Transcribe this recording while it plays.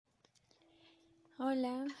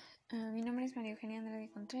Hola, mi nombre es María Eugenia Andrade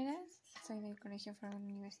Contreras, soy del Colegio Faro de la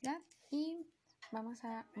Universidad y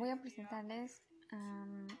voy a presentarles a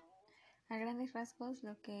grandes rasgos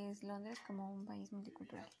lo que es Londres como un país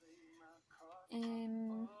multicultural.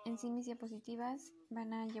 En sí mis diapositivas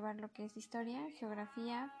van a llevar lo que es historia,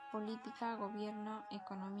 geografía, política, gobierno,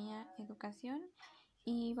 economía, educación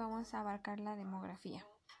y vamos a abarcar la demografía.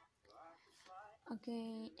 Ok,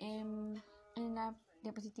 en la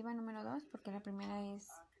diapositiva número 2, porque la primera es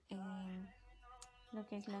lo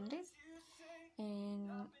que es Londres,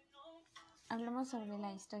 hablamos sobre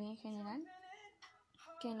la historia en general,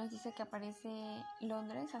 que nos dice que aparece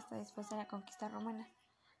Londres hasta después de la conquista romana,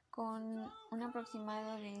 con un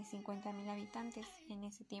aproximado de 50.000 habitantes en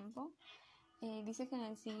ese tiempo. Dice que en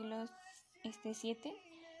el siglo VII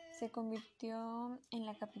se convirtió en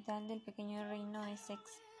la capital del pequeño reino de Essex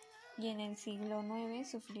y en el siglo IX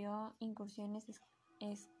sufrió incursiones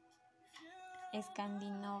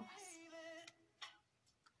escandinavas.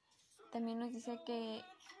 También nos dice que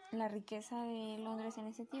la riqueza de Londres en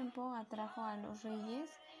ese tiempo atrajo a los reyes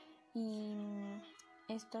y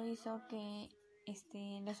esto hizo que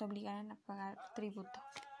los obligaran a pagar tributo.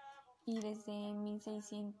 Y desde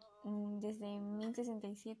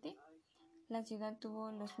 1067 la ciudad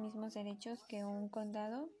tuvo los mismos derechos que un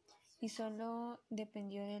condado y solo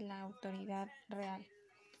dependió de la autoridad real.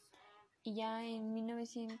 Y ya en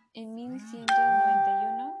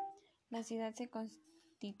 1191 la ciudad se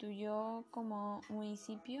constituyó como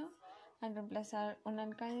municipio al reemplazar un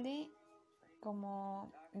alcalde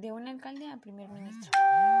a primer ministro.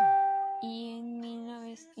 Y en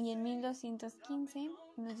 1215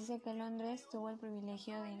 nos dice que Londres tuvo el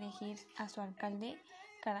privilegio de elegir a su alcalde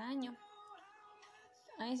cada año.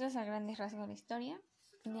 Eso es a grandes rasgos la historia.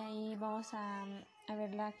 De ahí vamos a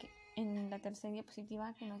verla en la tercera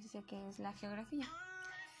diapositiva, que nos dice que es la geografía.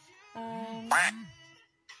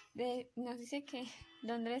 Nos dice que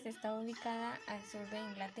Londres está ubicada al sur de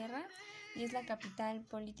Inglaterra y es la capital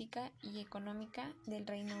política y económica del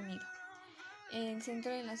Reino Unido. El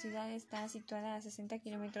centro de la ciudad está situada a 60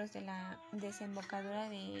 kilómetros de la desembocadura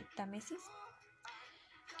de Támesis,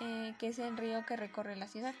 que es el río que recorre la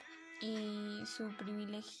ciudad, y su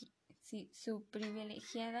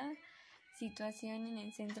privilegiada situación en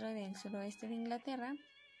el centro del suroeste de Inglaterra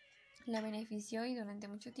la benefició y durante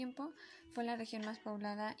mucho tiempo fue la región más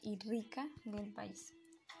poblada y rica del país.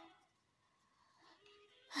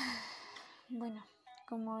 Bueno,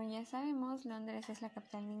 como ya sabemos, Londres es la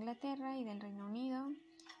capital de Inglaterra y del Reino Unido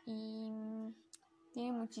y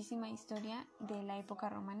tiene muchísima historia de la época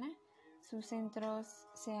romana. Sus centros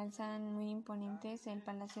se alzan muy imponentes: el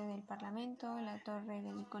Palacio del Parlamento, la torre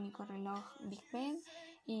del icónico reloj Big Ben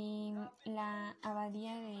y la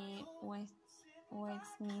abadía de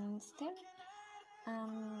Westminster,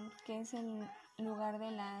 que es el lugar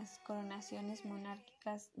de las coronaciones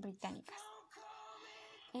monárquicas británicas.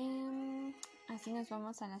 Así nos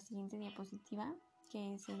vamos a la siguiente diapositiva,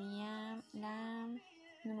 que sería la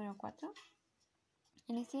número 4.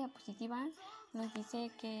 En esta diapositiva nos dice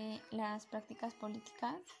que las prácticas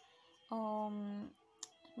políticas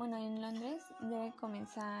en Londres debe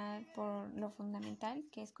comenzar por lo fundamental,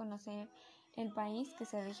 que es conocer el país, que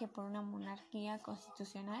se rige por una monarquía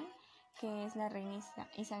constitucional, que es la reina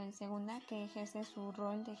Isabel II, que ejerce su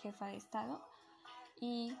rol de jefa de Estado,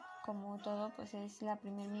 y como todo, pues es la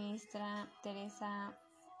primer ministra Teresa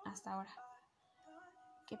hasta ahora,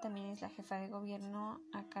 que también es la jefa de gobierno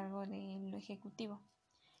a cargo de lo ejecutivo.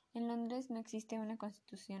 En Londres no existe una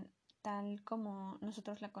constitución tal como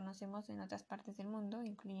nosotros la conocemos en otras partes del mundo,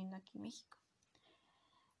 incluyendo aquí México.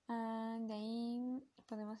 De ahí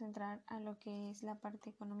podemos entrar a lo que es la parte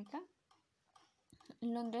económica.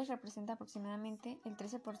 Londres representa aproximadamente el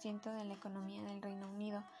 13% de la economía del Reino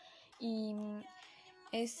Unido y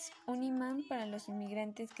es un imán para los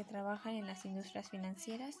inmigrantes que trabajan en las industrias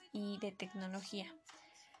financieras y de tecnología.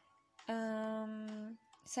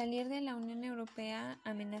 Salir de la Unión Europea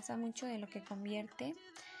amenaza mucho de lo que convierte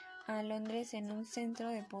a Londres en un centro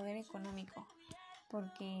de poder económico,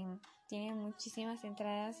 porque tiene muchísimas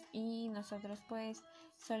entradas y nosotros pues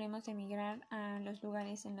solemos emigrar a los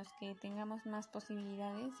lugares en los que tengamos más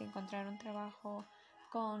posibilidades de encontrar un trabajo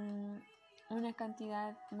con una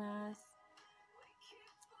cantidad más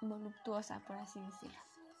voluptuosa, por así decirlo.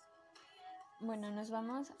 Bueno, nos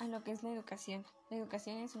vamos a lo que es la educación. La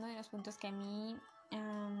educación es uno de los puntos que a mí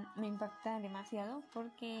me impacta demasiado,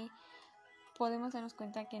 porque podemos darnos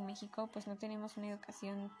cuenta que en México pues no tenemos una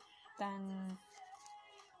educación tan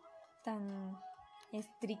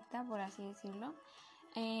estricta, por así decirlo.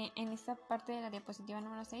 En esta parte de la diapositiva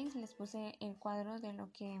número 6 les puse el cuadro de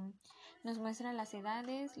lo que nos muestra las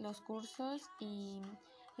edades, los cursos y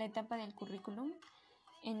la etapa del currículum.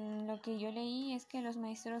 En lo que yo leí es que los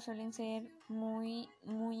maestros suelen ser muy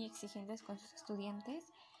exigentes con sus estudiantes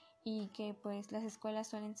y que pues las escuelas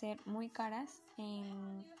suelen ser muy caras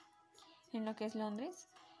en lo que es Londres.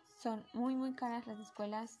 Son muy caras las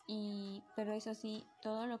escuelas, pero eso sí,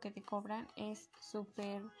 todo lo que te cobran es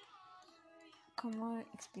súper, ¿cómo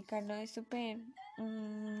explicarlo? Es súper,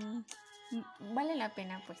 vale la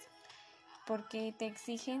pena pues, porque te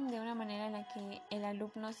exigen de una manera en la que el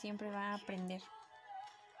alumno siempre va a aprender.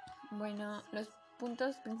 Bueno, los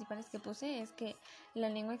puntos principales que puse es que la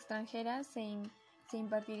lengua extranjera se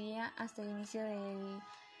impartiría hasta el inicio del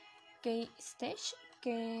K-Stage,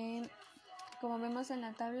 que como vemos en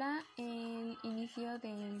la tabla, el inicio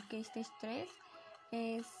del K-Stage 3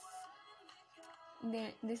 es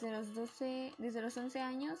desde los 11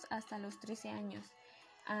 años hasta los 13 años.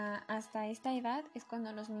 Hasta esta edad es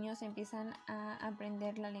cuando los niños empiezan a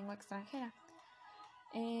aprender la lengua extranjera.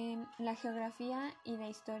 La geografía y la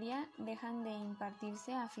historia dejan de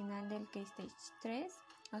impartirse a final del K-Stage 3,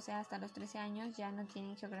 o sea, hasta los 13 años ya no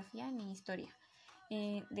tienen geografía ni historia.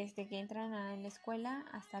 Desde que entran a la escuela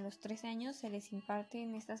hasta los 13 años se les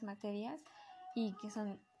imparten estas materias, y que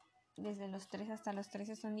son desde los 3 hasta los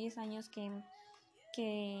 13, son 10 años que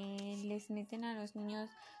les meten a los niños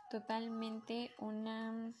totalmente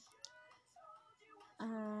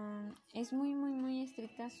es muy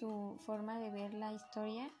estricta su forma de ver la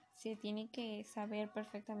historia. Se tiene que saber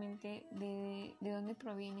perfectamente de dónde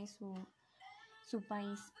proviene su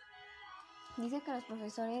país. Dice que los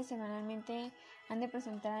profesores semanalmente han de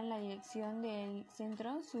presentar a la dirección del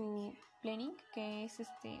centro su planning, que es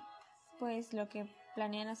pues lo que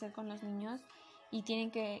planean hacer con los niños, y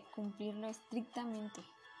tienen que cumplirlo estrictamente.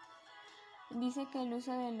 Dice que el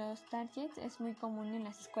uso de los targets es muy común en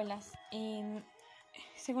las escuelas.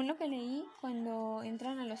 Según lo que leí, cuando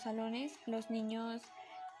entran a los salones, los niños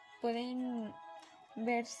pueden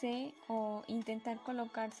verse o intentar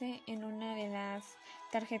colocarse en una de las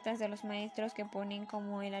tarjetas de los maestros que ponen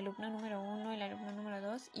como el alumno número 1, el alumno número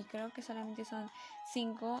 2, y creo que solamente son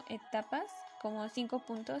 5 etapas, como 5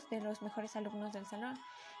 puntos de los mejores alumnos del salón,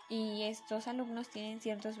 y estos alumnos tienen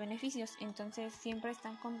ciertos beneficios, entonces siempre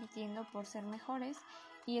están compitiendo por ser mejores,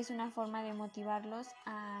 y es una forma de motivarlos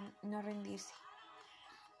a no rendirse.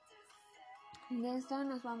 De esto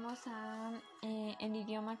nos vamos a el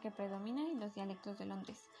idioma que predomina y los dialectos de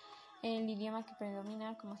Londres. El idioma que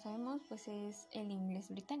predomina, como sabemos, pues es el inglés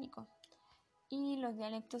británico. Y los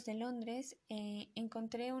dialectos de Londres,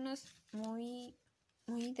 encontré unos muy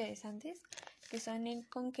interesantes, que son el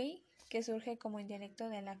Cockney, que surge como el dialecto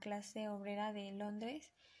de la clase obrera de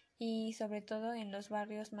Londres y sobre todo en los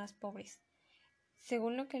barrios más pobres.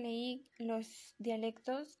 Según lo que leí, los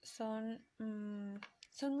dialectos son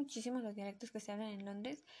muchísimos los dialectos que se hablan en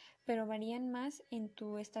Londres, pero varían más en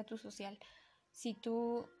tu estatus social. Si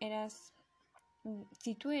tú eres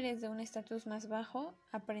de un estatus más bajo,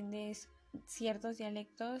 aprendes ciertos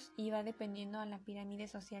dialectos y va dependiendo a la pirámide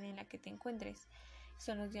social en la que te encuentres.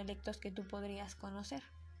 Son los dialectos que tú podrías conocer.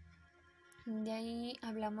 De ahí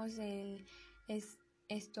hablamos del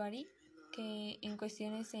estuary, que en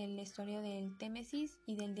cuestión es el estuario del Támesis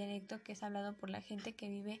y del dialecto que es hablado por la gente que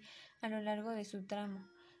vive a lo largo de su tramo.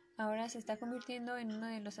 Ahora se está convirtiendo en uno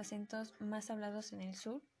de los acentos más hablados en el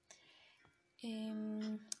sur.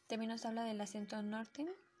 También nos habla del acento norten,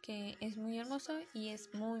 que es muy hermoso y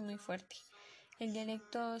es muy fuerte. El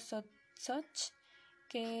dialecto Soch,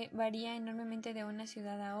 que varía enormemente de una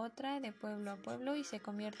ciudad a otra, de pueblo a pueblo, y se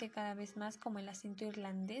convierte cada vez más como el acento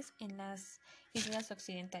irlandés en las islas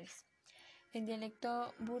occidentales. El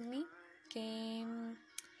dialecto Burmi, que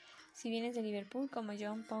si vienes de Liverpool como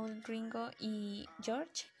John, Paul, Ringo y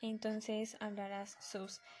George, entonces hablarás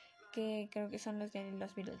sus, que creo que son los de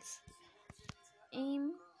los Beatles. Y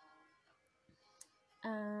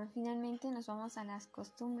finalmente nos vamos a las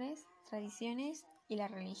costumbres, tradiciones y la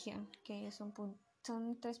religión, que son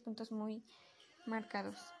 3 puntos muy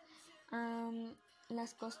marcados.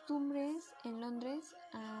 Las costumbres en Londres,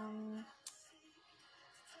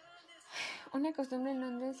 una costumbre en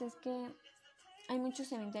Londres es que hay muchos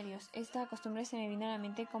cementerios. Esta costumbre se me viene a la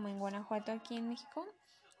mente como en Guanajuato, aquí en México,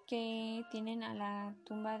 que tienen a la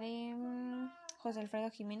tumba de José Alfredo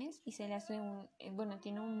Jiménez, y se le hace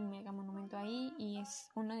tiene un mega monumento ahí, y es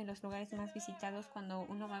uno de los lugares más visitados. Cuando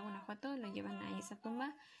uno va a Guanajuato, lo llevan a esa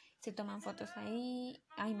tumba, se toman fotos ahí,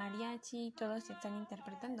 hay mariachi, todos se están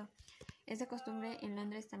interpretando. Esta costumbre en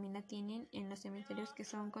Londres también la tienen en los cementerios que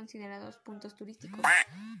son considerados puntos turísticos.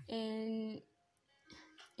 El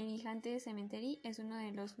gigante cementerio es uno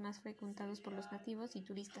de los más frecuentados por los nativos y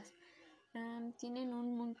turistas. Tienen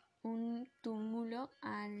un túmulo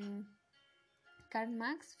al Karl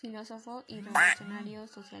Marx, filósofo y revolucionario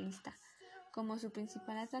socialista, como su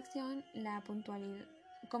principal atracción, la puntualidad.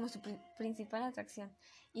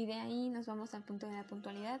 Y de ahí nos vamos al punto de la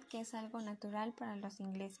puntualidad, que es algo natural para los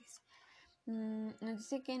ingleses. Nos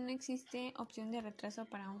dice que no existe opción de retraso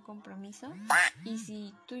para un compromiso, y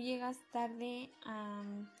si tú llegas tarde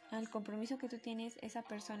al compromiso que tú tienes, esa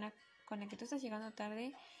persona con la que tú estás llegando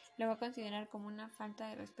tarde lo va a considerar como una falta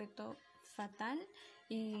de respeto fatal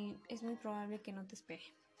y es muy probable que no te espere.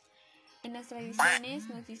 En las tradiciones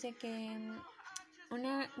nos dice que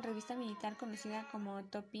una revista militar conocida como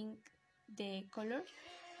Topping the Color,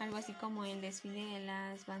 algo así como el desfile de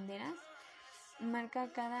las banderas,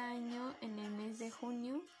 marca cada año en el mes de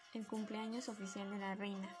junio el cumpleaños oficial de la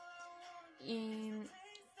reina. Y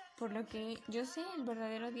por lo que yo sé, el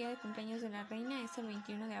verdadero día de cumpleaños de la reina es el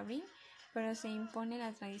 21 de abril, pero se impone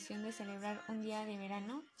la tradición de celebrar un día de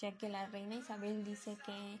verano, ya que la reina Isabel dice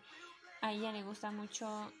que a ella le gusta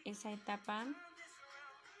mucho esa etapa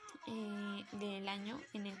del año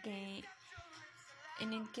en el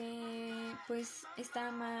que pues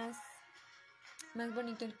está más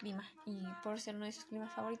bonito el clima, y por ser uno de sus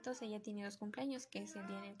climas favoritos ella tiene 2 cumpleaños, que es el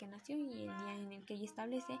día en el que nació y el día en el que ella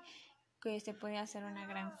establece que se puede hacer una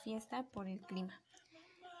gran fiesta por el clima,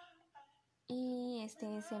 y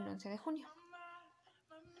este es el 11 de junio.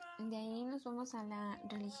 De ahí nos vamos a la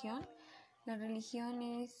religión. La religión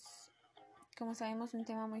es, como sabemos, un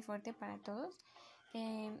tema muy fuerte para todos.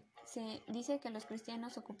 Se dice que los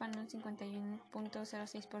cristianos ocupan un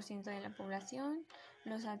 51.06% de la población,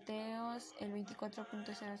 los ateos el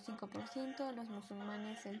 24.05%, los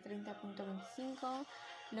musulmanes el 30.25%,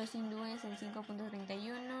 los hindúes el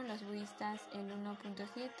 5.31%, los budistas el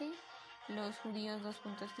 1.7%, los judíos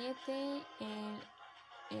 2.7%,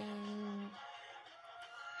 el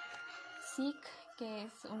Sikh, que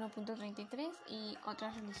es 1.33%, y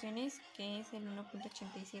otras religiones, que es el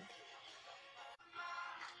 1.87%.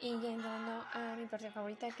 Y ya entrando a mi parte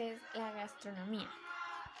favorita, que es la gastronomía.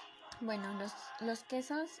 Bueno, los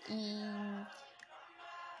quesos y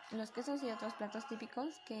otros platos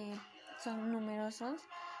típicos que son numerosos,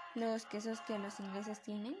 los quesos que los ingleses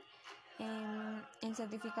tienen. El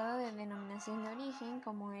certificado de denominación de origen,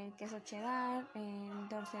 como el queso cheddar, el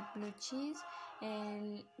Dorset Blue Cheese,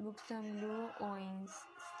 el Buxton Blue o en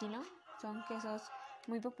estilo, son quesos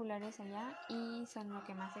muy populares allá y son lo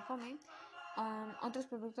que más se come. Otros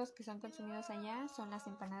productos que son consumidos allá son las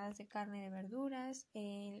empanadas de carne de verduras,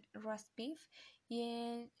 el roast beef y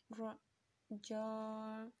el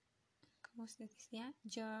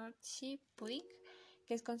Yorkshire pudding,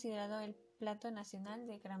 que es considerado el plato nacional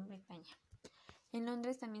de Gran Bretaña. En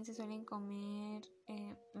Londres también se suelen comer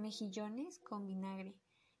mejillones con vinagre,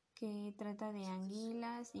 que trata de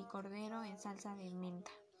anguilas y cordero en salsa de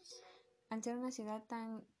menta. Al ser una ciudad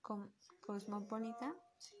tan cosmopolita,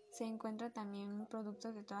 se encuentran también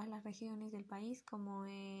productos de todas las regiones del país, como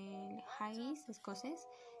el haggis escocés,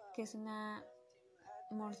 que es una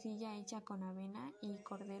morcilla hecha con avena y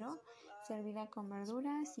cordero, servida con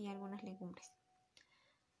verduras y algunas legumbres.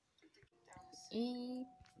 Y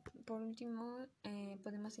por último,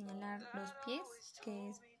 podemos señalar los pies, que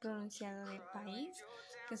es pronunciado de país,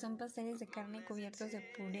 que son pasteles de carne cubiertos de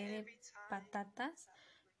puré de patatas.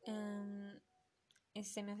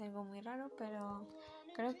 Se me hace algo muy raro, pero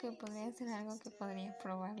creo que podría ser algo que podría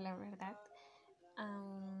probar, la verdad.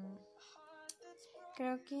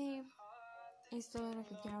 Creo que es todo lo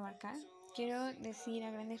que quiero abarcar. Quiero decir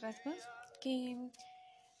a grandes rasgos que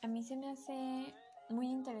a mí se me hace muy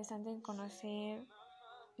interesante conocer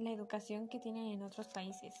la educación que tienen en otros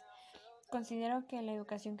países. Considero que la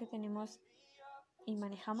educación que tenemos y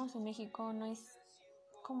manejamos en México no es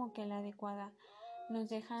como que la adecuada. Nos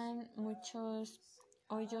dejan muchos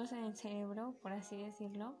hoyos en el cerebro, por así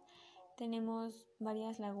decirlo. Tenemos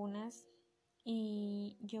varias lagunas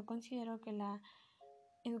y yo considero que la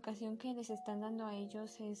educación que les están dando a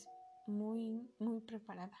ellos es muy, muy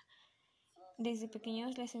preparada. Desde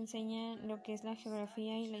pequeños les enseñan lo que es la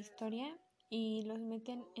geografía y la historia y los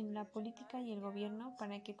meten en la política y el gobierno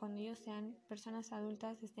para que cuando ellos sean personas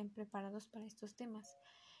adultas estén preparados para estos temas.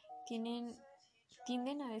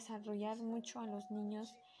 Tienden a desarrollar mucho a los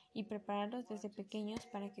niños y prepararlos desde pequeños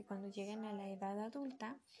para que cuando lleguen a la edad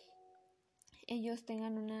adulta ellos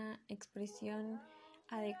tengan una expresión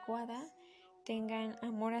adecuada, tengan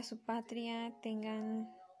amor a su patria,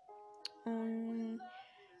 tengan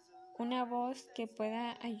una voz que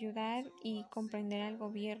pueda ayudar y comprender al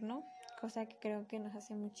gobierno, cosa que creo que nos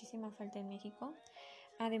hace muchísima falta en México.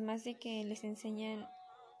 Además de que les enseñan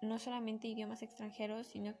no solamente idiomas extranjeros,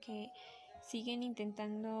 sino que siguen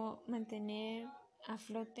intentando mantener a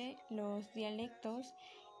flote los dialectos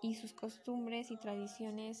y sus costumbres y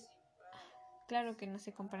tradiciones. Claro que no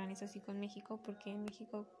se comparan eso sí con México, porque en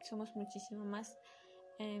México somos muchísimo más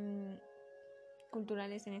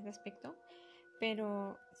culturales en ese aspecto,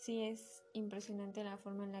 pero sí es impresionante la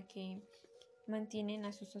forma en la que mantienen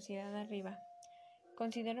a su sociedad arriba.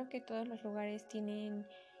 Considero que todos los lugares tienen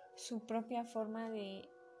su propia forma de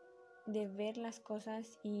ver las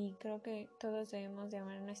cosas y creo que todos debemos de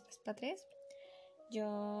amar nuestras patrias.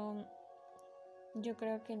 Yo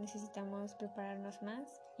creo que necesitamos prepararnos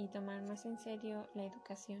más y tomar más en serio la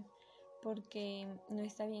educación, porque no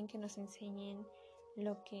está bien que nos enseñen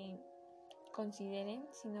lo que consideren,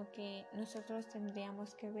 sino que nosotros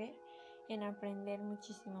tendríamos que ver en aprender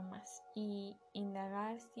muchísimo más y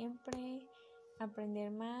indagar siempre,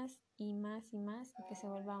 aprender más y más y más, y que se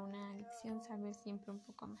vuelva una lección saber siempre un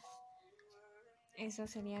poco más. Eso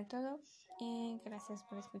sería todo. Gracias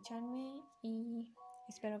por escucharme y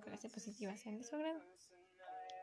espero que las diapositivas sean de su agrado.